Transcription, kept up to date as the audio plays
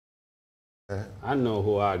I know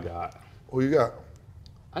who I got. Who you got?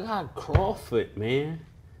 I got Crawford, man.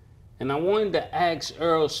 And I wanted to ask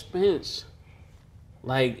Errol Spence,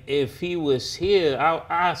 like, if he was here,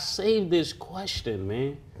 I saved this question,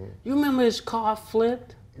 man. You remember his car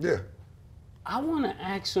flipped? Yeah. I want to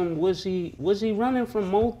ask him, was he running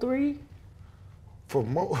from Mo3?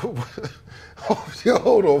 From oh, yo,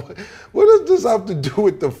 hold on. What does this have to do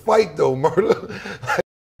with the fight, though, Murder?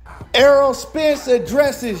 Errol Spence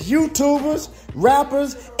addresses YouTubers,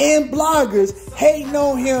 rappers, and bloggers hating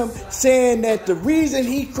on him, saying that the reason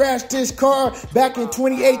he crashed his car back in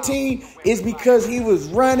 2018 is because he was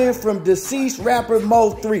running from deceased rapper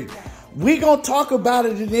Mo3. We gonna talk about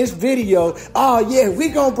it in this video. Oh yeah, we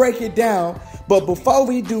gonna break it down. But before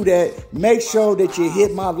we do that, make sure that you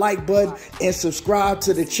hit my like button and subscribe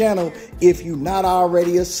to the channel if you're not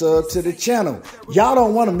already a sub to the channel. Y'all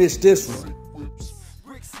don't want to miss this one.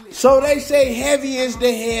 So they say heavy is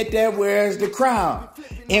the head that wears the crown.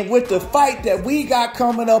 And with the fight that we got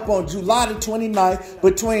coming up on July the 29th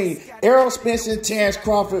between Errol Spence and Terence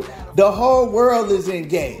Crawford, the whole world is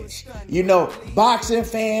engaged. You know, boxing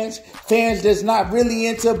fans that's not really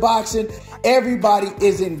into boxing, everybody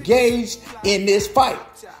is engaged in this fight.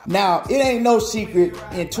 Now, it ain't no secret,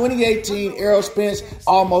 in 2018, Errol Spence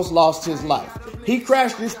almost lost his life. He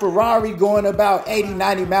crashed his Ferrari going about 80,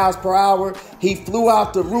 90 miles per hour. He flew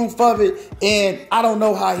out the roof of it, and I don't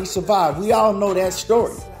know how he survived. We all know that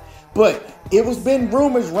story. But it was been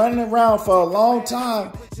rumors running around for a long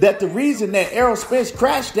time that the reason that Errol Spence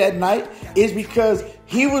crashed that night is because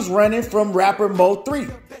he was running from Rapper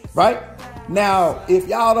Mo3, right? Now, if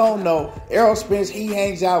y'all don't know, Errol Spence, he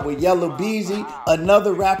hangs out with Yellow Beezy,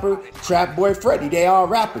 another rapper, Trap Boy Freddy. They all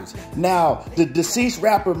rappers. Now, the deceased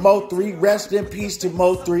rapper Mo3, rest in peace to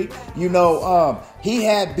Mo3. You know, he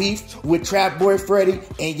had beef with Trap Boy Freddy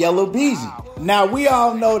and Yellow Beezy. Now, we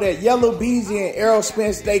all know that Yellow Beezy and Errol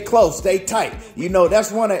Spence, they close, they tight. You know,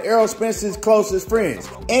 that's one of Errol Spence's closest friends.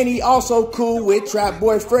 And he also cool with Trap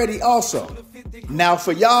Boy Freddy also. Now,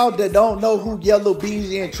 for y'all that don't know who Yellow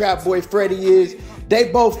Beezy and Trap Boy Freddy is,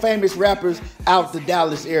 they both famous rappers out the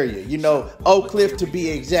Dallas area. You know, Oak Cliff to be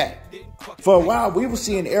exact. For a while, we were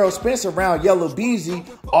seeing Errol Spence around Yellow Beezy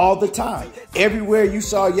all the time. Everywhere you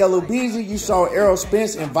saw Yellow Beezy, you saw Errol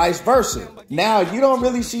Spence and vice versa. Now, you don't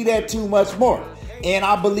really see that too much more. And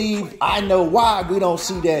I believe I know why we don't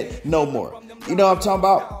see that no more. You know what I'm talking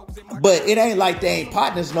about? But it ain't like they ain't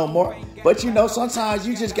partners no more. But, you know, sometimes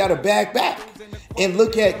you just got to back and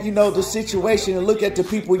look at, you know, the situation and look at the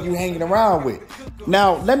people you hanging around with.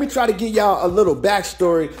 Now, let me try to give y'all a little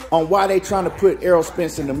backstory on why they trying to put Errol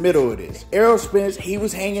Spence in the middle of this. Errol Spence, he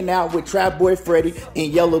was hanging out with Trap Boy Freddy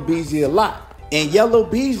and Yellow Beezy a lot. And Yellow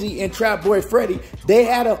Beezy and Trap Boy Freddy, they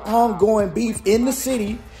had an ongoing beef in the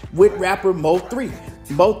city with rapper Mo3.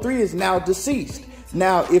 Mo3 is now deceased.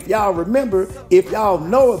 Now, if y'all remember, if y'all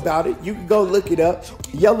know about it, you can go look it up.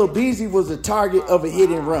 Yellow Beezy was a target of a hit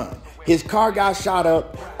and run. His car got shot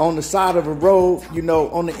up on the side of a road, you know,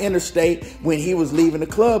 on the interstate when he was leaving the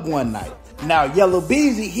club one night. Now, Yellow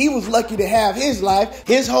Beezy, he was lucky to have his life.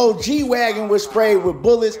 His whole G-Wagon was sprayed with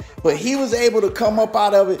bullets, but he was able to come up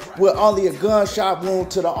out of it with only a gunshot wound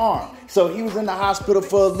to the arm. So he was in the hospital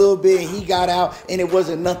for a little bit, and he got out, and it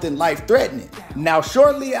wasn't nothing life-threatening. Now,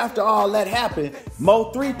 shortly after all that happened,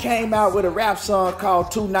 Mo3 came out with a rap song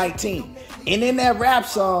called 219. And in that rap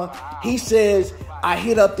song, he says, I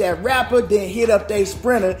hit up that rapper, then hit up they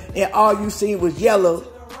sprinter, and all you seen was yellow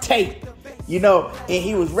tape. You know, and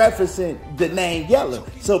he was referencing the name Yellow.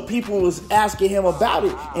 So people was asking him about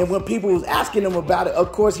it. And when people was asking him about it,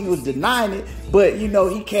 of course, he was denying it. But, you know,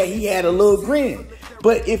 he had a little grin.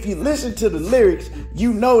 But if you listen to the lyrics,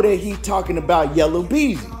 you know that he's talking about Yellow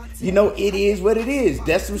Beezy. You know, it is what it is.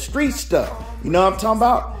 That's some street stuff. You know what I'm talking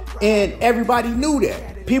about? And everybody knew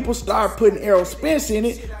that. People started putting Errol Spence in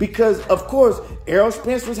it because, of course, Errol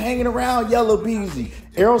Spence was hanging around Yellow Beezy.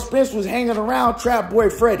 Errol Spence was hanging around Trap Boy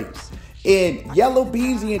Freddy. And Yellow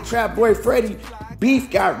Beezy and Trap Boy Freddy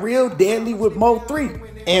beef got real deadly with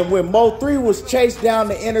Mo3. And when Mo3 was chased down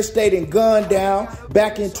the interstate and gunned down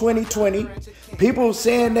back in 2020, people were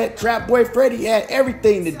saying that Trap Boy Freddy had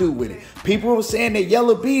everything to do with it. People were saying that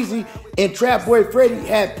Yellow Beezy and Trap Boy Freddy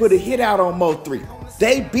had put a hit out on Mo3.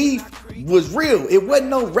 They beef was real. It wasn't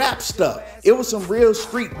no rap stuff. It was some real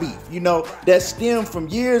street beef, you know, that stemmed from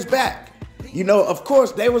years back. You know, of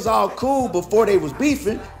course, they was all cool before they was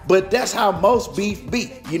beefing, but that's how most beef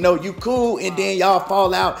be. You know, you cool and then y'all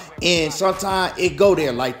fall out, and sometimes it go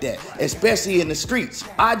there like that, especially in the streets.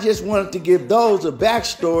 I just wanted to give those a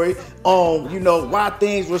backstory on, you know, why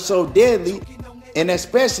things were so deadly. And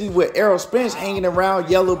especially with Errol Spence hanging around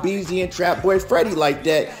Yellow Beezy and Trap Boy Freddy like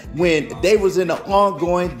that when they was in an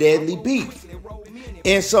ongoing deadly beef.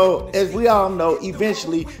 And so, as we all know,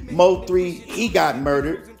 eventually Mo3, he got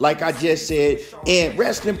murdered, like I just said. And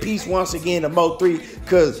rest in peace once again to Mo3,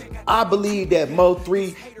 because I believe that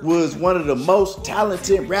Mo3 was one of the most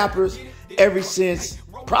talented rappers ever since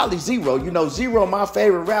probably Zero. You know, Zero, my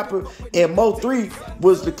favorite rapper, and Mo3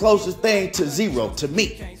 was the closest thing to Zero to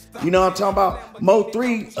me. You know what I'm talking about?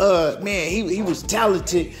 Mo3, man, he was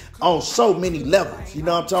talented on so many levels. You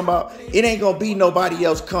know what I'm talking about? It ain't gonna be nobody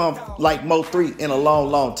else come like Mo3 in a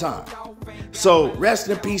long, long time. So rest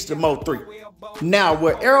in peace to Mo3. Now,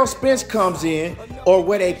 where Errol Spence comes in, or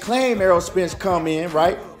where they claim Errol Spence come in,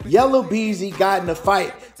 right? Yellow Beezy got in a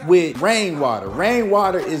fight with Rainwater.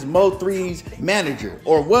 Rainwater is Mo3's manager,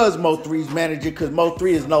 or was Mo3's manager, because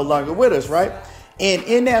Mo3 is no longer with us, right? And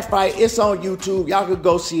in that fight, it's on YouTube. Y'all could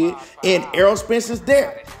go see it. And Errol Spence is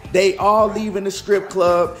there. They all leaving the strip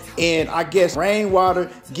club. And I guess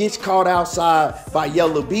Rainwater gets caught outside by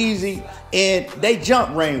Yellow Beezy. And they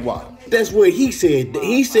jump Rainwater. That's what he said.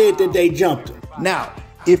 He said that they jumped him. Now,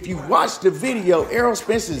 if you watch the video, Errol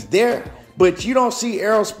Spence is there. But you don't see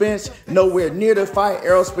Errol Spence nowhere near the fight.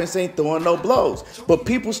 Errol Spence ain't throwing no blows. But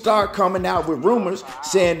people start coming out with rumors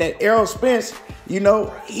saying that Errol Spence, you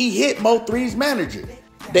know, he hit Mo3's manager.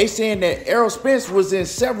 They saying that Errol Spence was in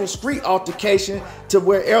several street altercations to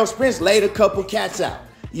where Errol Spence laid a couple cats out,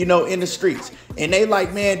 you know, in the streets. And they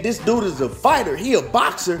like, man, this dude is a fighter. He a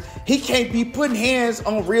boxer. He can't be putting hands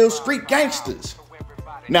on real street gangsters.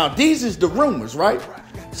 Now, these is the rumors, right?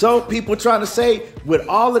 So people trying to say with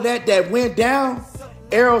all of that went down,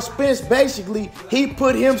 Errol Spence basically, he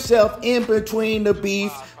put himself in between the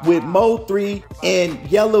beef with Mo3 and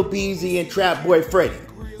Yellow Beezy and Trap Boy Freddy.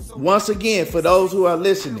 Once again, for those who are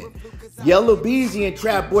listening, Yellow Beezy and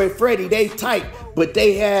Trap Boy Freddy, they tight, but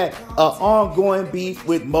they had an ongoing beef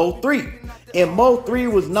with Mo3. And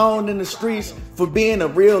Mo3 was known in the streets for being a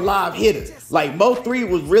real live hitter. Like Mo3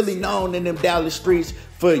 was really known in them Dallas streets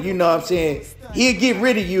for, you know what I'm saying, he'll get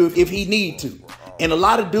rid of you if he need to. And a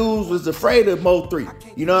lot of dudes was afraid of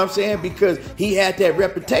Mo3, you know what I'm saying, because he had that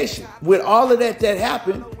reputation. With all of that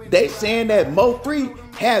happened, they saying that Mo3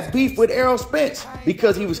 had beef with Errol Spence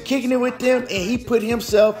because he was kicking it with them and he put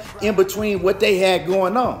himself in between what they had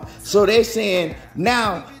going on. So they're saying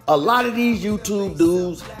now a lot of these YouTube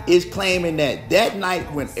dudes is claiming that night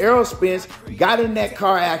when Errol Spence got in that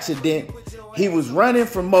car accident, he was running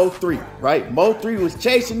from Mo3, right? Mo3 was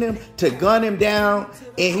chasing him to gun him down,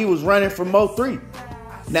 and he was running from Mo3.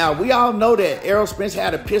 Now, we all know that Errol Spence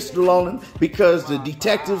had a pistol on him because the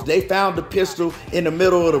detectives, they found the pistol in the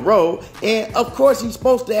middle of the road. And, of course, he's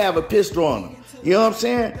supposed to have a pistol on him. You know what I'm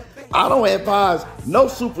saying? I don't advise no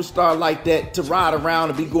superstar like that to ride around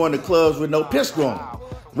and be going to clubs with no pistol on him.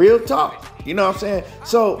 Real talk. You know what I'm saying?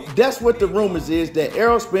 So that's what the rumors is, that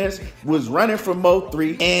Errol Spence was running from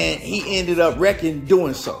Mo3 and he ended up wrecking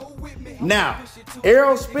doing so. Now,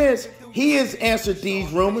 Errol Spence, he has answered these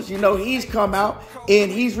rumors. You know, he's come out and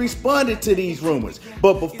he's responded to these rumors.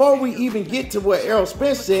 But before we even get to what Errol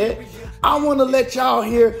Spence said, I want to let y'all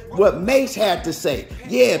hear what Mase had to say.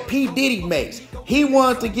 Yeah, P. Diddy Mase. He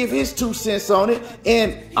wanted to give his 2 cents on it,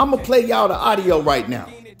 and I'm going to play y'all the audio right now.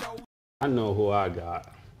 I know who I got.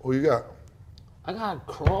 Who you got? I got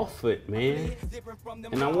Crawford, man.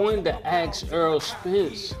 And I wanted to ask Errol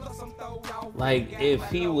Spence, like, if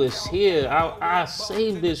he was here, I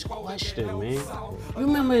saved this question, man. You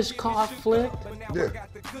remember his car flipped? Yeah.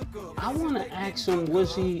 I want to ask him,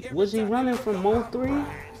 was he running from Mo3?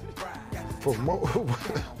 For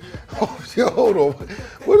yo, hold on.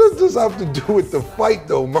 What does this have to do with the fight,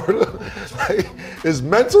 though, Murder? Like, is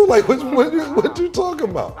mental? Like, what you talking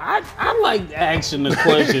about? I like asking the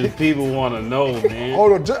questions people want to know, man.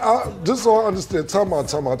 Hold on, just so I understand. Time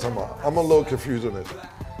out. I'm a little confused on this.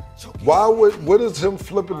 What does him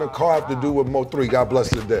flipping the car have to do with Mo3? God bless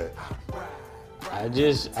the dead. I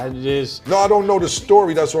just. No, I don't know the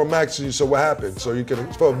story. That's what I'm asking you. So what happened? So you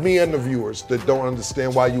can, for me and the viewers that don't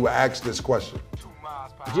understand why you asked this question.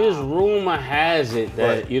 Just rumor has it that,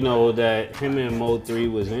 right, you know, that him and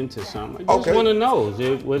Mo3 was into something. I just want to know,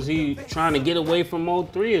 was he trying to get away from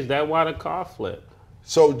Mo3? Is that why the car flipped?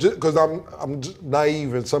 So, because I'm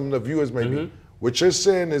naive and some of the viewers may be, what you're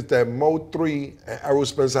saying is that Mo3 and Errol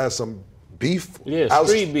Spence had some beef? Yeah,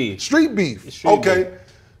 street beef. Street beef. Street okay. beef.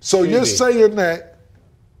 So you're saying that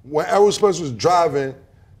when Errol Spence was driving,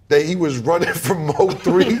 that he was running from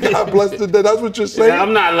Mo3. God bless the dead. That's what you're saying?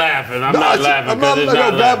 I'm not laughing. I'm not laughing.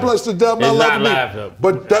 God bless the dead. I'm not laughing. Laughing.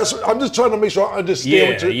 But I'm just trying to make sure I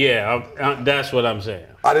understand what you're... That's what I'm saying.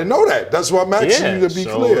 I didn't know that. That's why I'm asking you to be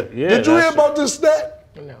clear. Did you hear about this stat?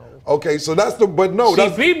 No. Okay, so that's the... But no, see,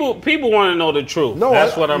 people want to know the truth. No,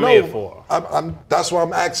 that's what I'm here for. That's why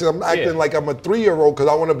I'm asking. I'm acting like I'm a 3-year-old because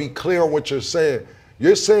I want to be clear on what you're saying.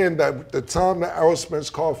 You're saying that the time that Errol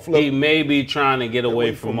Spence car flipped... He may be trying to get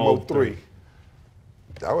away from Mo3.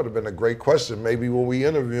 That would have been a great question. Maybe when we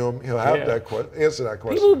interview him, he'll have answer that question.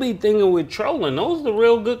 People be thinking we're trolling. Those are the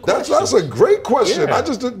real good questions. That's a great question. Yeah. I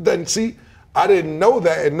just didn't see... I didn't know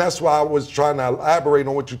that, and that's why I was trying to elaborate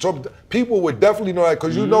on what you told me. People would definitely know that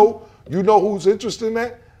because you know who's interested in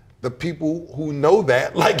that? The people who know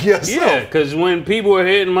that, like yourself. Yeah, because when people are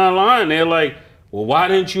hitting my line, they're like, well, why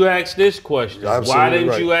didn't you ask this question? Why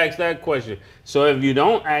didn't you ask that question? So if you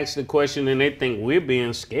don't ask the question, then they think we're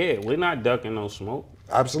being scared. We're not ducking no smoke.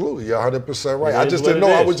 Absolutely, you're 100% right. I just didn't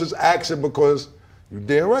know. I was just asking because you're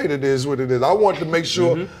damn right it is what it is. I wanted to make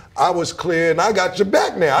sure I was clear, and I got your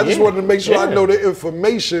back now. I just wanted to make sure I know the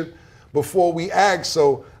information before we ask.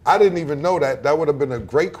 So I didn't even know that. That would have been a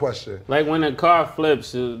great question. Like when a car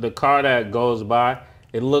flips, the car that goes by,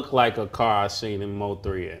 it looked like a car I seen in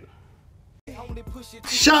Mo3 in.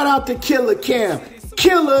 Shout out to Killer Cam.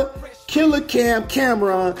 Killer Cam,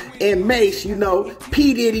 Cameron, and Mase, you know,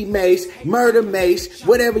 P. Diddy Mase, Murder Mase,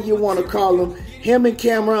 whatever you want to call him. Him and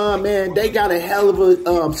Cameron, man, they got a hell of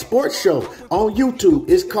a sports show on YouTube.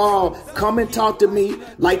 It's called Come and Talk to Me,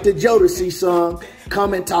 like the Jodeci song,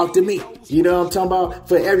 Come and Talk to Me. You know what I'm talking about?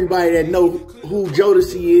 For everybody that know who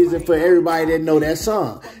Jodeci is and for everybody that know that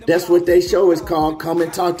song. That's what their show is called, Come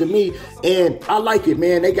and Talk to Me. And I like it,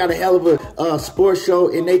 man. They got a hell of a sports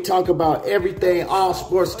show, and they talk about everything, all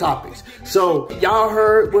sports topics. So y'all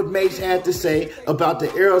heard what Mase had to say about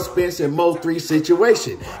the Errol Spence and Mo3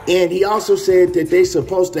 situation. And he also said that they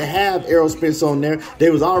supposed to have Errol Spence on there.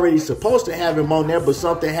 They was already supposed to have him on there, but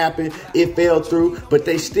something happened. It fell through, but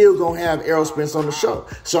they still gonna have Errol Spence on the show.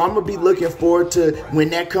 So I'm gonna be looking forward to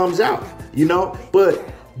when that comes out, you know?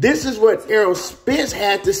 But this is what Errol Spence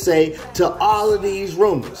had to say to all of these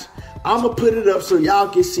rumors. I'm gonna put it up so y'all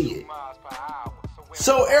can see it.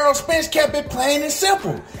 So Errol Spence kept it plain and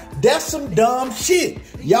simple. That's some dumb shit.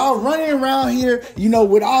 Y'all running around here, you know,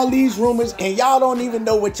 with all these rumors, and y'all don't even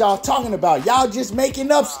know what y'all talking about. Y'all just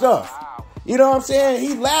making up stuff. You know what I'm saying?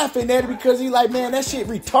 He laughing at it because he like, man, that shit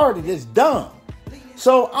retarded. It's dumb.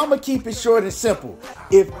 So I'm going to keep it short and simple.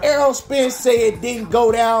 If Errol Spence say it didn't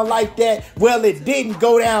go down like that, well, it didn't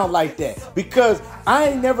go down like that. Because I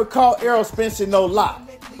ain't never called Errol Spence no lie.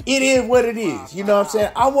 It is what it is. You know what I'm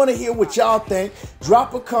saying? I want to hear what y'all think.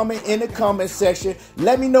 Drop a comment in the comment section.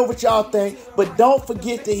 Let me know what y'all think. But don't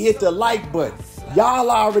forget to hit the like button. Y'all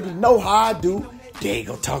already know how I do. There you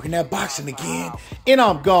go, talking that boxing again. And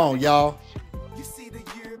I'm gone, y'all.